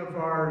coming of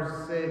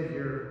our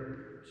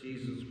Saviour,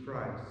 Jesus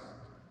Christ.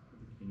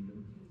 The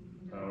kingdom,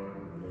 power,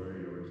 and glory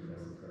are yours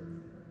now and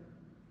forever.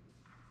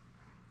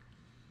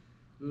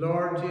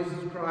 Lord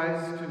Jesus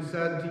Christ, who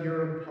said to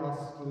your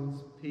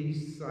apostles,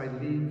 "Peace I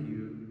leave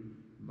you,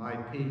 my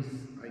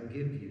peace I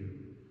give you,"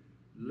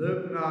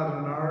 look not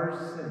on our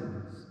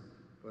sins,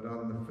 but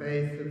on the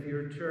faith of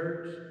your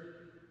church,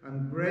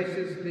 and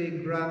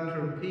graciously grant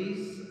her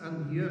peace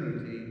and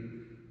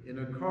unity in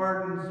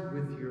accordance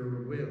with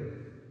your will,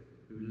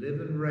 who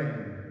live and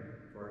reign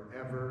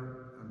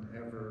forever and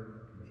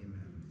ever.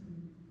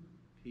 Amen.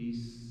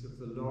 Peace of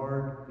the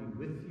Lord be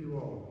with you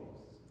always.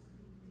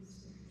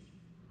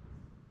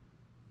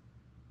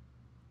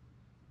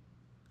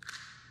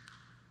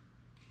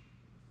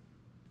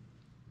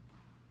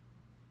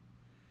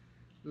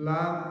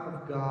 Lamb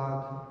of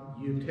God,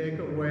 you take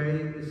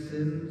away the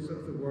sins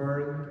of the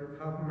world,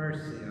 have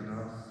mercy on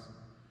us.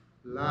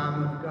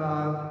 Lamb of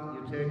God,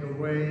 you take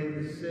away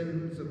the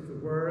sins of the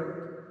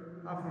world,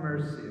 have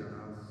mercy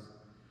on us.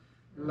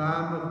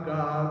 Lamb of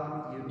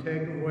God, you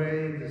take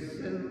away the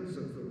sins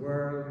of the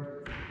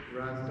world,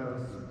 grant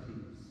us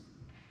peace.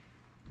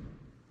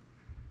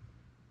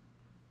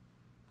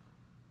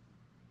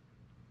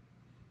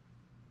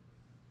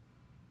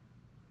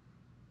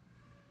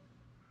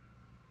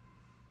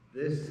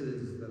 This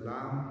is the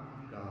Lamb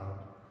of God,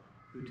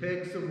 who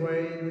takes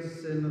away the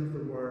sin of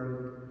the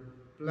world.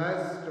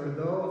 Blessed are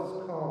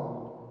those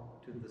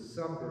called to the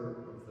supper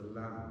of the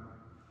Lamb.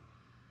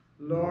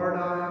 Lord,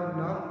 I am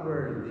not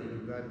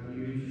worthy that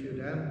you should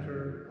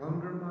enter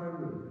under my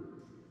roof,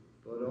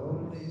 but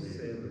only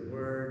say the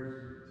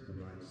word, and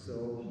my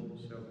soul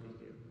shall be healed.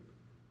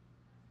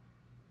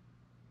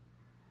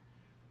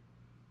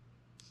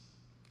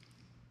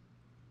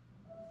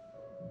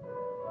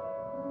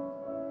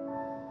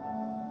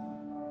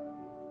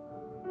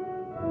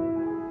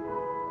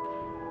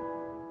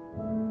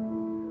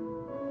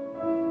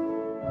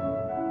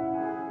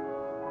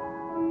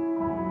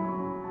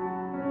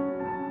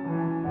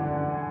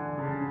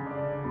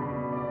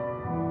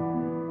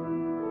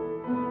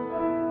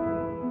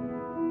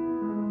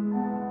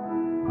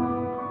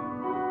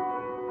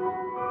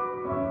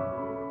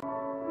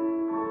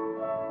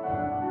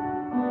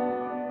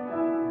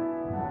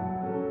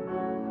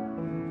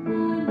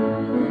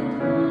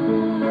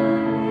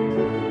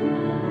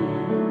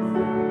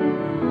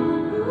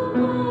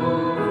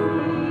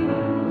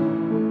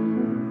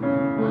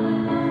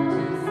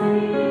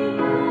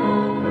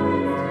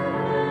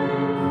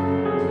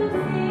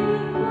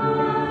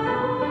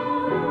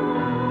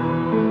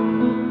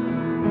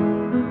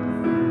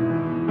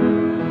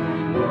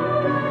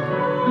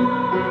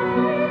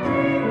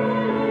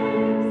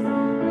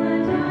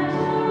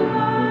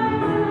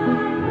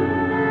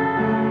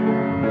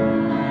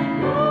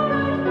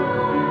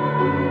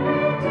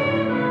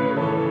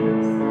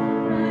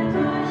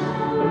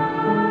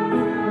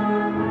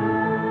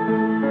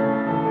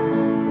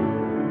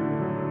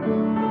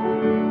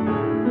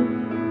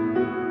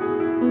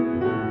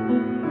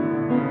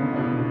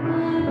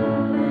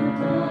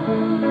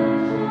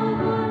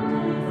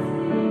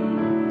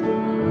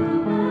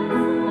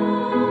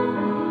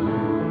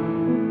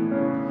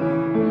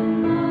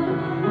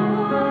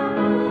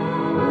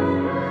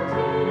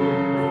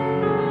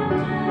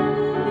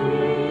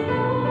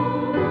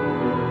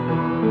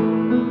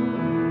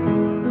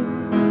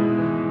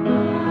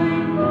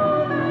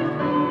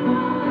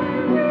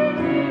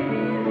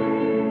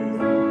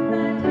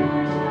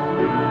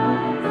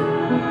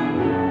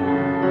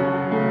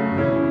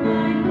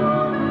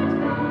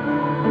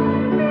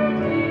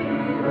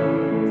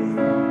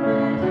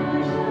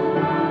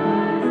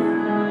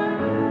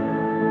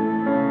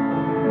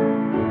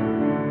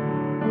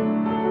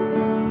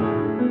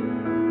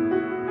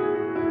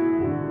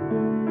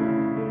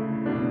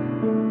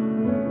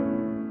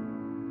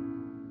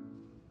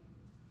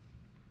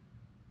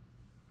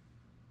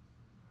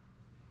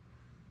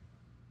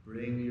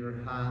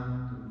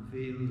 hand and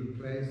feel the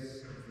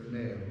place of the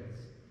nails.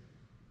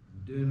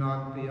 And do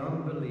not be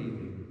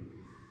unbelieving,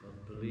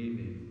 but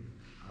believing.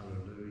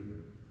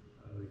 Hallelujah.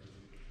 Hallelujah.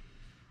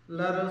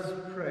 Let us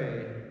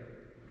pray.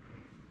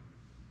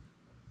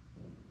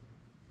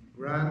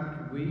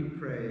 Grant, we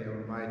pray,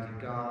 Almighty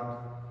God,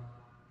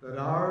 that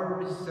our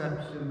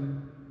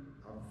reception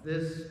of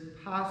this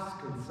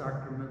Paschal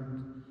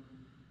sacrament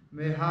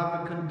may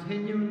have a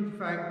continuing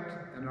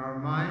effect in our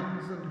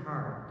minds and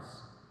hearts,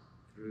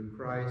 through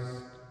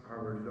Christ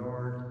our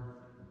Lord.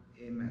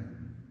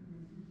 Amen.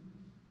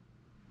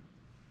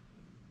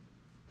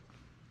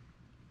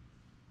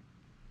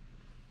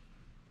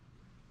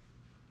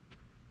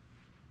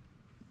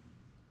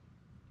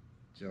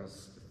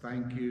 Just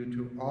thank you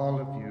to all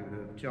of you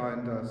who have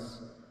joined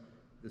us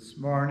this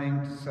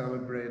morning to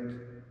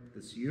celebrate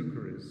this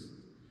Eucharist.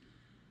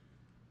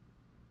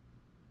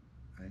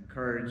 I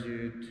encourage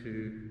you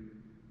to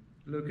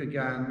look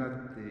again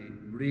at the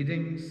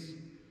readings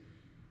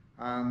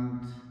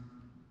and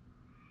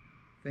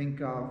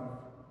think of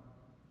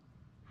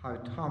how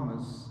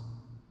Thomas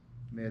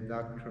made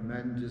that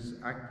tremendous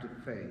act of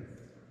faith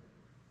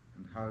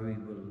and how he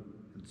will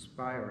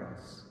inspire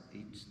us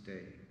each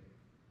day.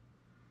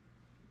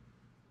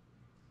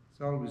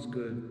 It's always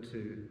good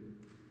to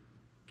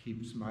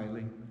keep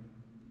smiling.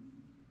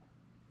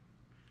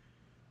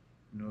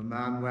 You know, a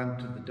man went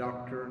to the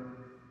doctor.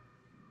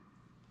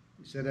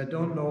 He said, "I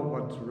don't know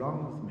what's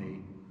wrong with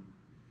me.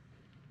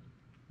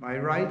 My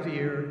right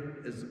ear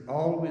is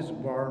always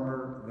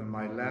warmer than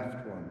my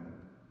left one."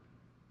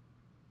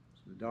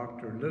 So the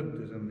doctor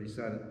looked at him and he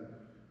said,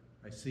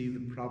 "I see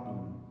the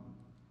problem."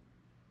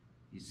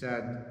 He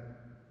said,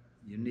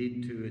 "You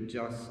need to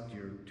adjust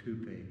your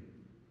toupee."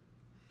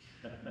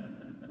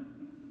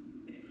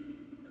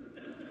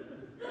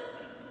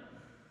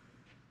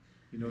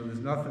 You know, there's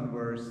nothing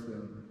worse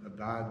than a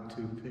bad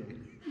toupee.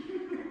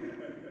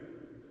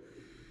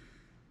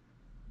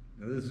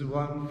 Now, this is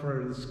one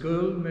for the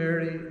school.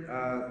 Mary,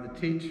 the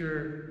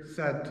teacher,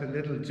 said to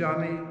little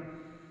Johnny,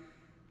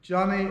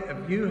 "Johnny,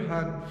 if you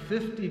had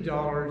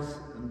 $50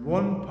 in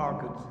one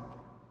pocket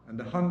and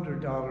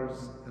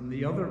 $100 in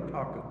the other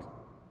pocket,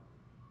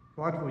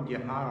 what would you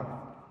have?"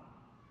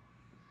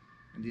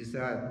 And he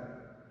said,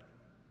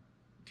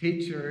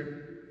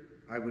 "Teacher,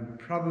 I would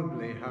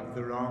probably have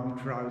the wrong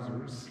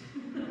trousers."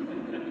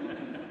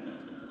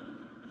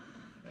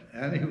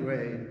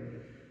 Anyway,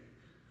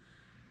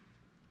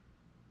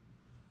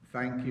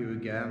 thank you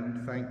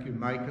again. Thank you,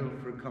 Michael,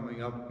 for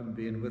coming up and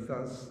being with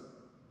us,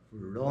 for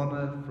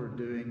Rona for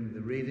doing the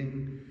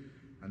reading,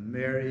 and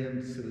Mary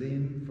and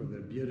Celine for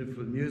their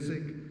beautiful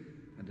music.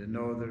 And I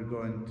know they're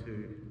going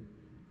to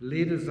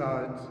lead us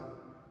out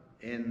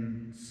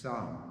in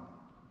song.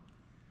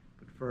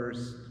 But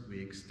first, we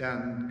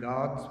extend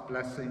God's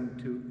blessing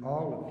to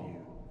all of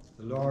you.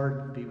 The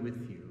Lord be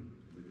with you.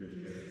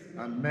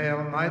 And may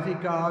Almighty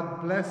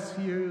God bless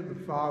you, the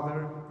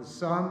Father, the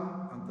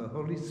Son, and the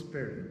Holy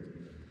Spirit.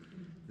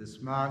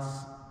 This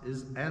Mass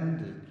is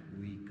ended.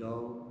 We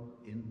go